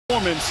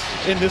performance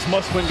in this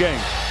must-win game.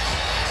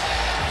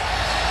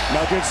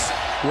 Nuggets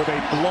with a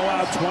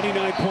blowout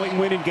 29-point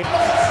win in game.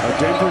 A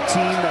Denver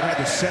team that had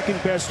the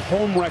second-best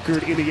home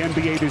record in the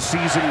NBA this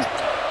season,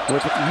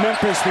 with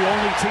Memphis the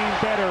only team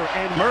better.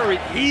 And Murray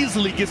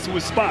easily gets to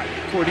his spot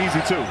for an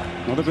easy two.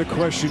 Another big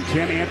question,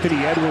 can Anthony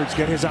Edwards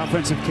get his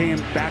offensive game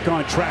back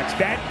on track?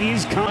 That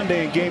is Conde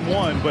in game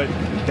one, but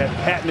that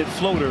patented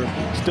floater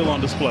still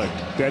on display.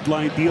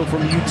 Deadline deal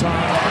from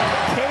Utah.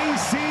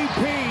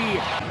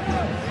 KCP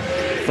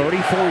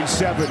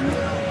 34-7.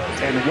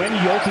 And when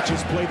Jokic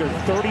has played their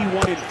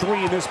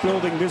 31-3 in this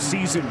building this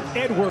season,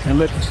 Edwards. And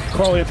let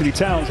Karl Anthony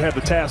Towns have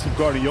the task of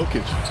guarding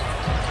Jokic.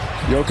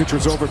 Jokic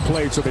was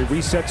overplayed, so they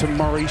reset to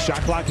Murray.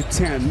 Shot clock at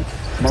 10.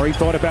 Murray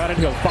thought about it.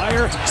 He'll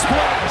fire.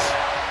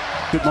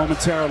 Splash! Good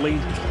momentarily.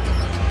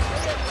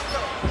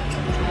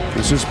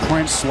 This is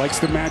Prince. Likes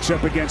the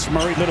matchup against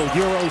Murray. Little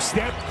Euro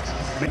step.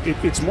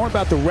 It's more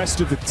about the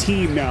rest of the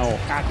team now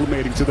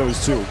acclimating to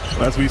those two.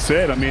 As we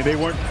said, I mean, they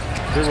were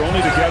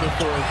only together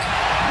for...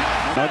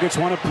 Nuggets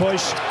want to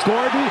push.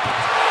 Gordon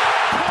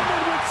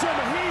coming with some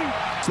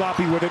heat.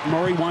 Sloppy with it.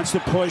 Murray wants to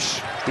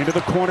push into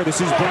the corner. This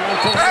is Brown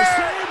for his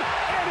team,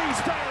 and he's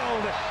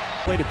fouled.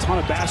 Played a ton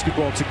of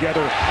basketball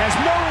together as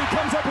Murray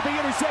comes up with the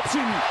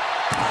interception.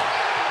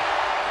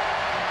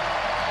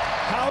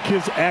 How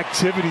his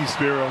activity,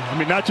 Spiro. I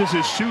mean, not just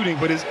his shooting,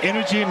 but his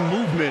energy and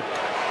movement.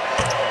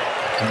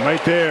 And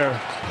right there,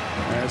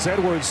 as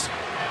Edwards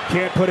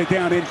can't put it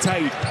down in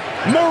tight.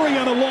 Murray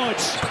on the launch.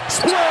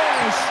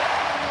 Splash!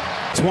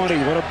 20.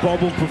 What a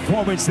bubble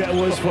performance that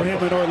was for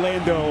him in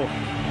Orlando.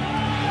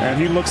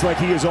 And he looks like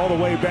he is all the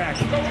way back.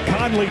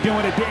 Conley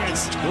doing a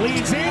dance.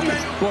 Leads in.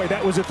 Boy,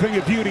 that was a thing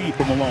of beauty.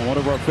 From Malone, one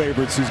of our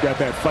favorites, who's got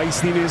that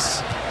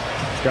feistiness.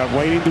 Got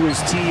right into his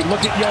team.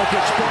 Look at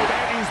Jokic. Boy,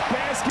 that is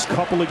basket.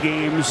 Couple of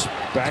games.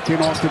 Back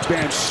in off the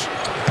bench.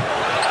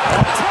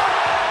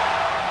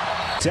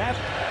 Tap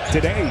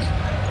today.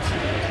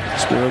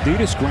 Spiro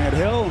Ditas, Grant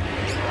Hill.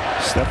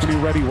 Stephanie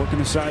Reddy working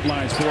the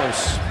sidelines for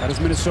us. How does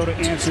Minnesota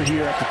answer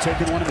here after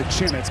taking one in the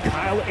chin? That's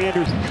Kyle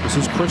Anderson. This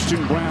is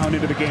Christian Brown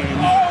into the game.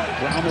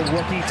 Brown, the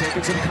rookie,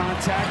 taking some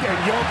contact, and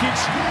Jokic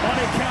on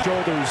a count.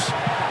 Shoulders.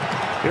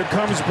 Here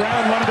comes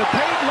Brown, running the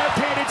paint,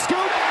 left-handed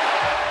scoop.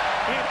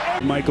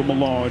 And Michael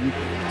Malone.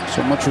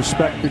 So much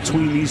respect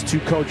between these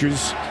two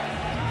coaches.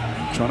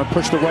 Trying to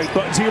push the right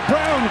buttons here.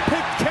 Brown,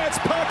 pick cat's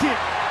pocket.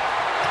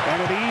 And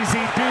an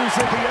easy deuce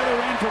at the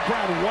other end for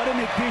Brown. What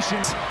an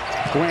addition,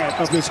 Grant,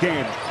 of this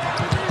game.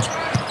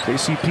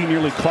 KCP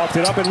nearly coughed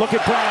it up, and look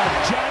at Brown.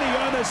 Johnny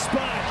on the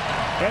spot,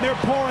 and they're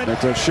pouring.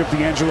 That does ship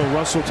D'Angelo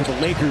Russell to the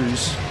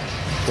Lakers.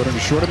 But in a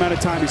short amount of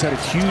time, he's had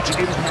a huge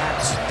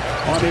impact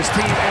on this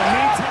team. And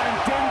meantime,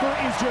 Denver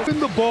is just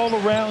moving the ball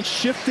around,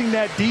 shifting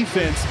that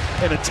defense,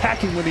 and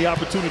attacking when the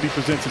opportunity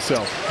presents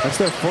itself. That's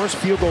their first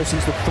field goal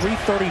since the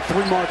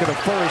 3:33 mark of the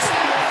first.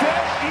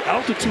 The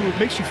altitude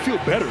makes you feel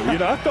better. You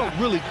know, I felt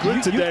really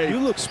good today. You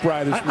look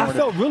spry this morning. I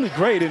felt really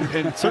great,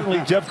 and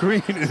certainly Jeff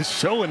Green is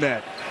showing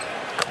that.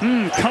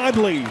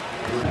 Conley.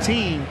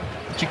 Team,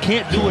 but you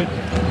can't do it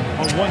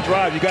on one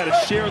drive. You got to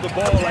share the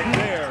ball like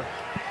there.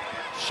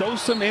 Show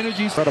some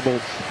energy. Incredible.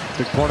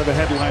 Big part of the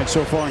headline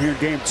so far here in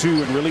game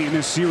 2 and really in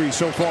this series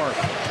so far.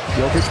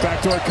 Jokic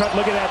backdoor cut.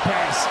 Look at that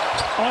pass.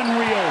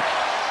 Unreal.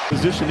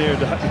 Position there at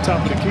the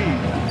top of the key.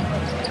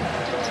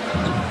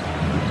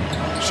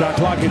 Shot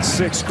clock at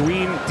 6.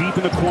 Green deep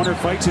in the corner,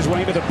 fights his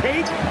way into the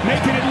paint,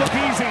 making it look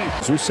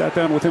easy. So we sat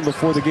down with him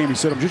before the game. He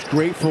said, I'm just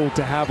grateful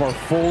to have our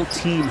full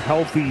team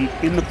healthy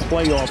in the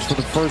playoffs for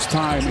the first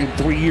time in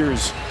 3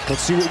 years.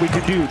 Let's see what we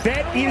can do.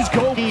 That is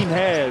goal. Team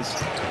has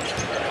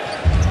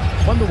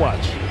fun to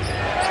watch.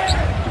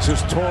 This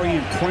is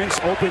Taurean Prince,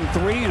 open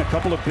 3 and a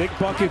couple of big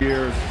buckets.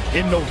 Here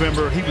in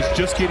November, he was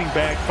just getting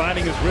back,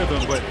 finding his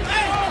rhythm, but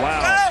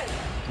wow,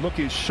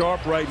 looking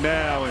sharp right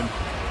now. And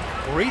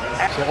great.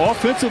 So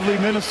offensively,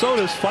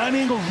 Minnesota is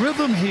finding a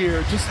rhythm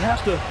here. Just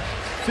have to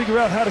figure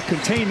out how to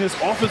contain this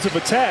offensive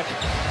attack.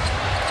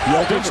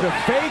 Jokic the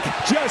fake,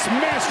 just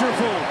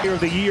masterful. Here of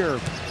the year.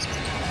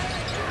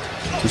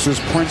 This is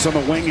Prince on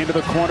the wing into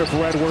the corner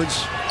for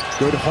Edwards.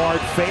 Good hard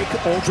fake,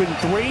 open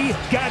 3,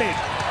 got it.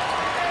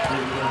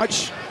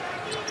 Watch.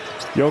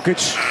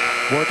 Jokic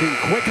working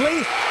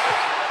quickly.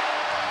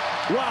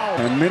 Wow.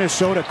 And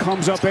Minnesota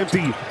comes up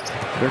empty.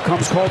 Here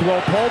comes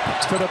Caldwell Pope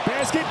to the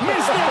basket,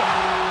 missed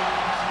it.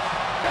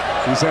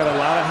 He's had a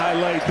lot of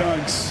highlight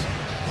dunks.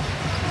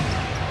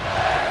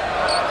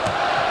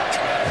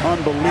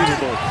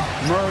 Unbelievable.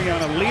 Murray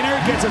on a leaner,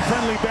 gets a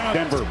friendly bounce.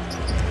 Denver.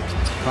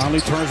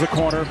 Conley turns the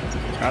corner.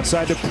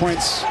 Outside to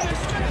Prince.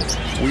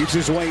 Weaves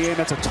his way in.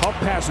 That's a tough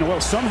pass. Noel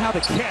somehow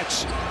the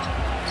catch.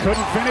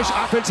 Couldn't finish.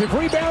 Offensive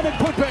rebound and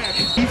put back.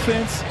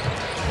 Defense,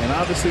 and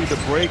obviously the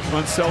break,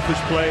 unselfish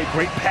play,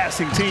 great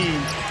passing team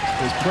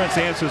as Prince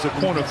answers a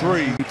corner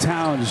 3.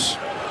 Towns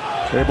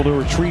able to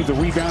retrieve the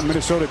rebound.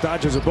 Minnesota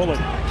dodges a bullet.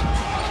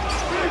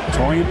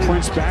 Taurean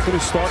Prince back in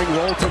his starting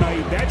role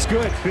tonight. That's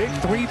good. Big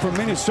 3 for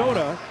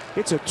Minnesota.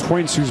 It's a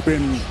Prince who's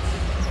been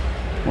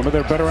One of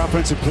their better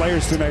offensive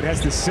players tonight has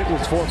to sit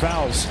with 4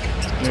 fouls.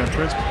 Yeah,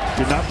 Prince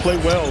did not play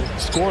well,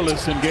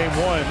 scoreless in game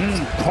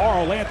 1.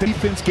 Carl Anthony.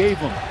 Defense gave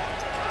him.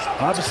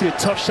 Obviously a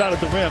tough shot at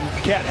the rim.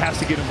 Cat has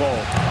to get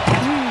involved.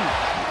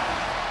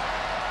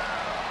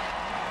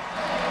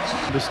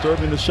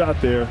 Disturbing the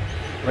shot there.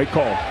 Right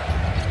call.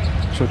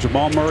 So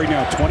Jamal Murray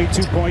now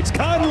 22 points.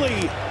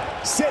 Conley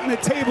setting the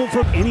table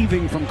for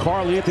anything from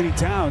Karl Anthony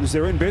Towns.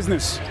 They're in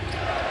business.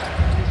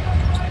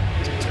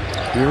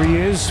 Here he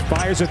is,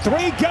 fires a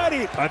 3, got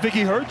it! I think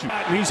he heard you.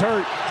 He's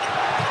hurt.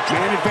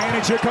 Man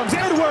advantage, here comes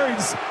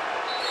Edwards!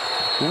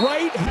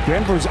 Right,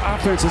 Denver's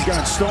offense has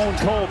gone stone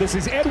cold. This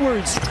is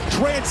Edwards,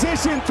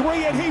 transition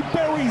 3, and he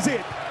buries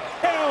it.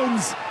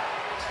 Towns.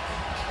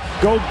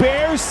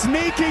 Gobert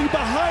sneaking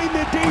behind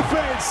the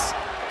defense.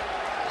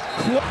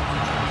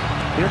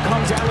 Here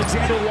comes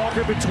Alexander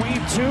Walker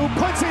between 2,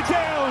 puts it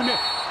down.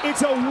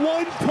 It's a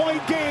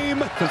 1-point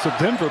game. So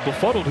Denver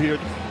befuddled here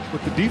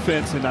with the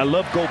defense, and I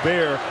love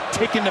Gobert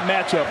taking the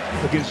matchup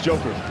against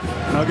Joker.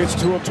 Nuggets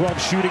 2 of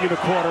 12 shooting in the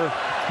quarter.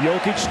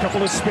 Jokic,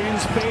 couple of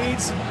spins,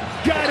 fades,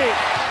 got it.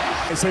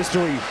 It's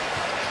history.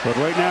 But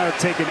right now they're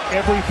taking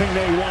everything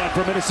they want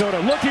from Minnesota.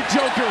 Look at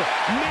Joker,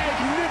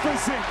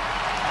 magnificent.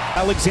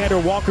 Alexander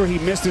Walker, he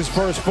missed his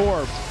first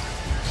 4.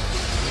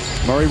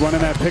 Murray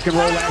running that pick and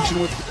roll action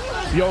with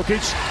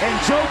Jokic,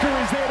 and Joker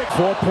is there to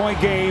 4-point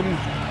game.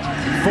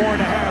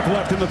 4.5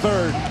 left in the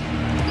third.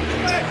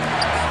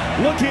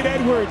 Look at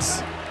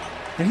Edwards.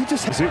 And he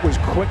just, it was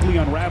quickly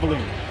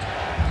unraveling.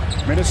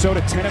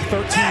 Minnesota 10 of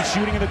 13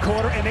 shooting in the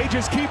quarter, and they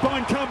just keep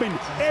on coming.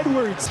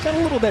 Edwards. got a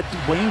little of that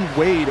Dwayne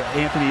Wade,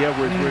 Anthony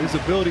Edwards, where his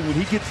ability when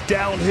he gets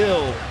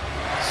downhill,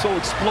 so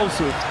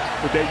explosive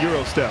with that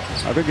Euro step.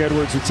 I think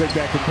Edwards would take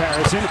that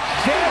comparison.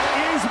 That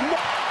is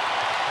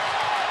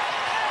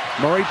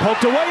Murray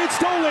poked away, it's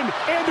stolen.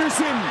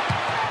 Anderson.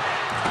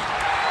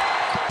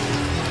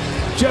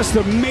 Just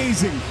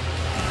amazing.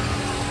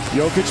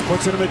 Jokic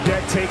puts it on the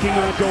deck, taking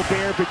on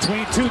Gobert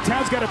between 2.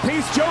 Towns got a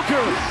piece.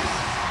 Joker.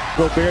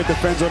 Gobert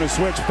defends on a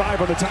switch.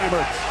 5 on the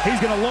timer. He's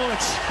going to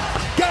launch.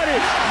 Got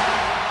it.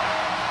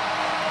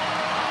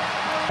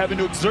 Having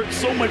to exert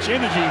so much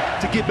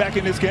energy to get back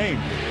in this game.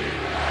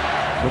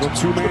 Little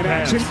 2-man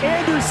action.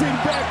 Anderson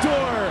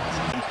backdoor.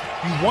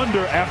 You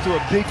wonder after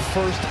a big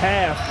first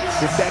half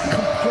if that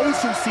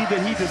complacency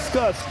that he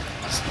discussed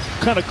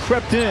kind of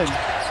crept in,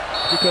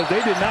 because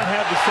they did not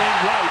have the same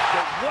life.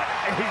 But what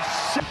a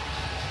shot.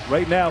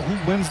 Right now, who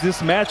wins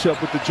this matchup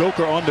with the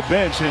Joker on the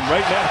bench? And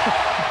right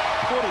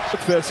now,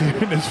 success here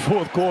in this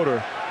 4th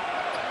quarter.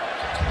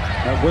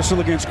 That whistle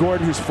against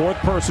Gordon, his 4th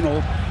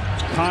personal.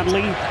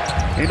 Conley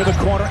into the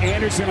corner.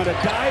 Anderson on a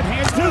dive.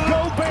 Hands to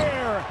Gobert.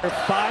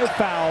 5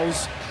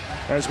 fouls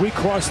as we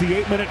cross the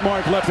 8-minute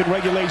mark left in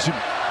regulation.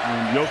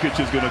 And Jokic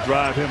is going to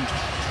drive him.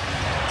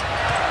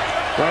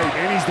 Right,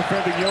 and he's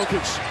defending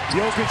Jokic.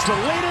 Jokic, the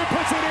leader,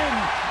 puts it in.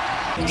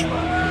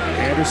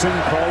 Anderson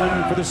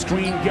calling for the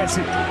screen, gets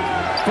it.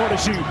 For the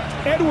shoot.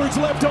 Edwards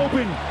left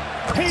open.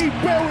 He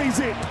buries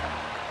it.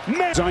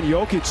 It's on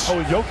Jokic.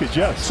 Oh, Jokic,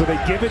 yes. So they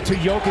give it to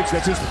Jokic.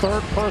 That's his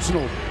 3rd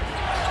personal.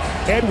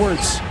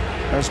 Edwards,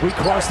 as we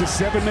cross the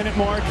 7-minute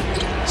mark,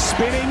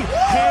 spinning,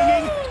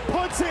 hanging,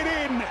 puts it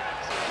in.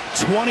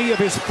 20 of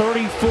his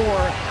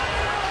 34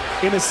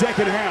 in the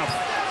second half.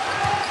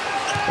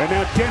 And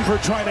now Denver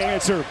trying to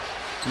answer.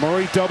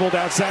 Murray doubled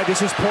outside.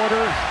 This is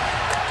Porter.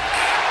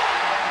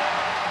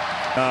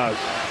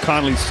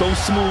 Conley so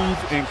smooth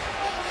and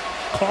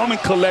calm and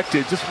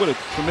collected. Just what a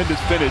tremendous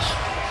finish.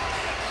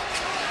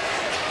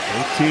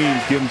 Both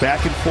teams getting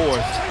back and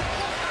forth.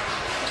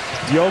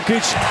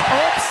 Jokic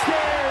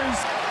upstairs.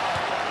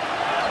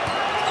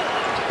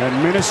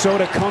 And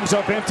Minnesota comes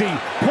up empty.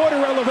 Porter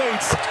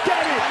elevates.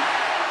 Got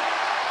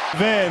it.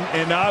 Then,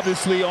 and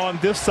obviously on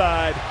this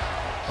side,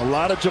 a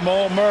lot of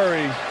Jamal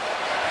Murray.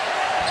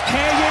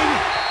 Hanging.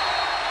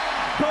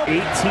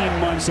 18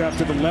 months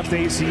after the left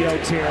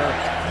ACL tear.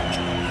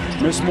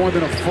 Missed more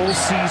than a full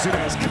season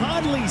as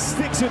Conley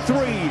sticks a 3.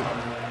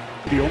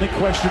 The only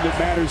question that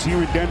matters here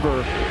in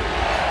Denver,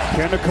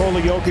 can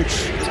Nikola Jokic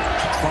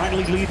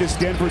finally lead this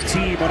Denver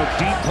team on a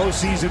deep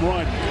postseason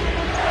run?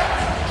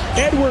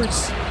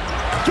 Edwards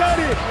got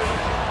it.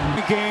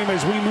 The game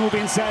as we move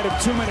inside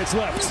of 2 minutes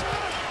left.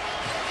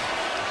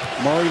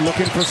 Murray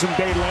looking for some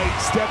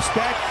daylight, steps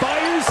back,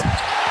 fires.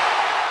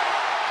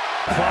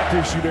 Clock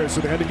issue there, so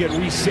they had to get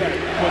reset.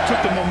 Well, it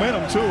took the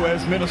momentum too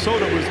as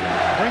Minnesota was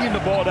bringing the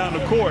ball down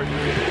the court.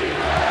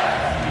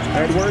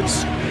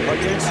 Edwards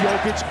against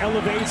Jokic,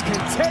 elevates,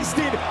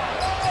 contested.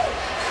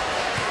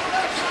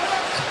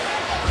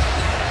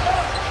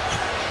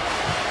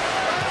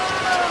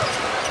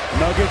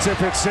 Nuggets have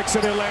hit 6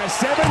 of their last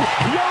 7.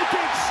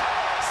 Jokic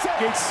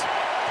seconds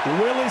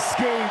will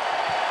escape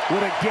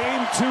with a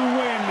Game 2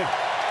 win.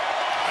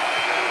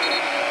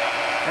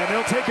 And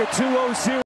they'll take a 2-0 series.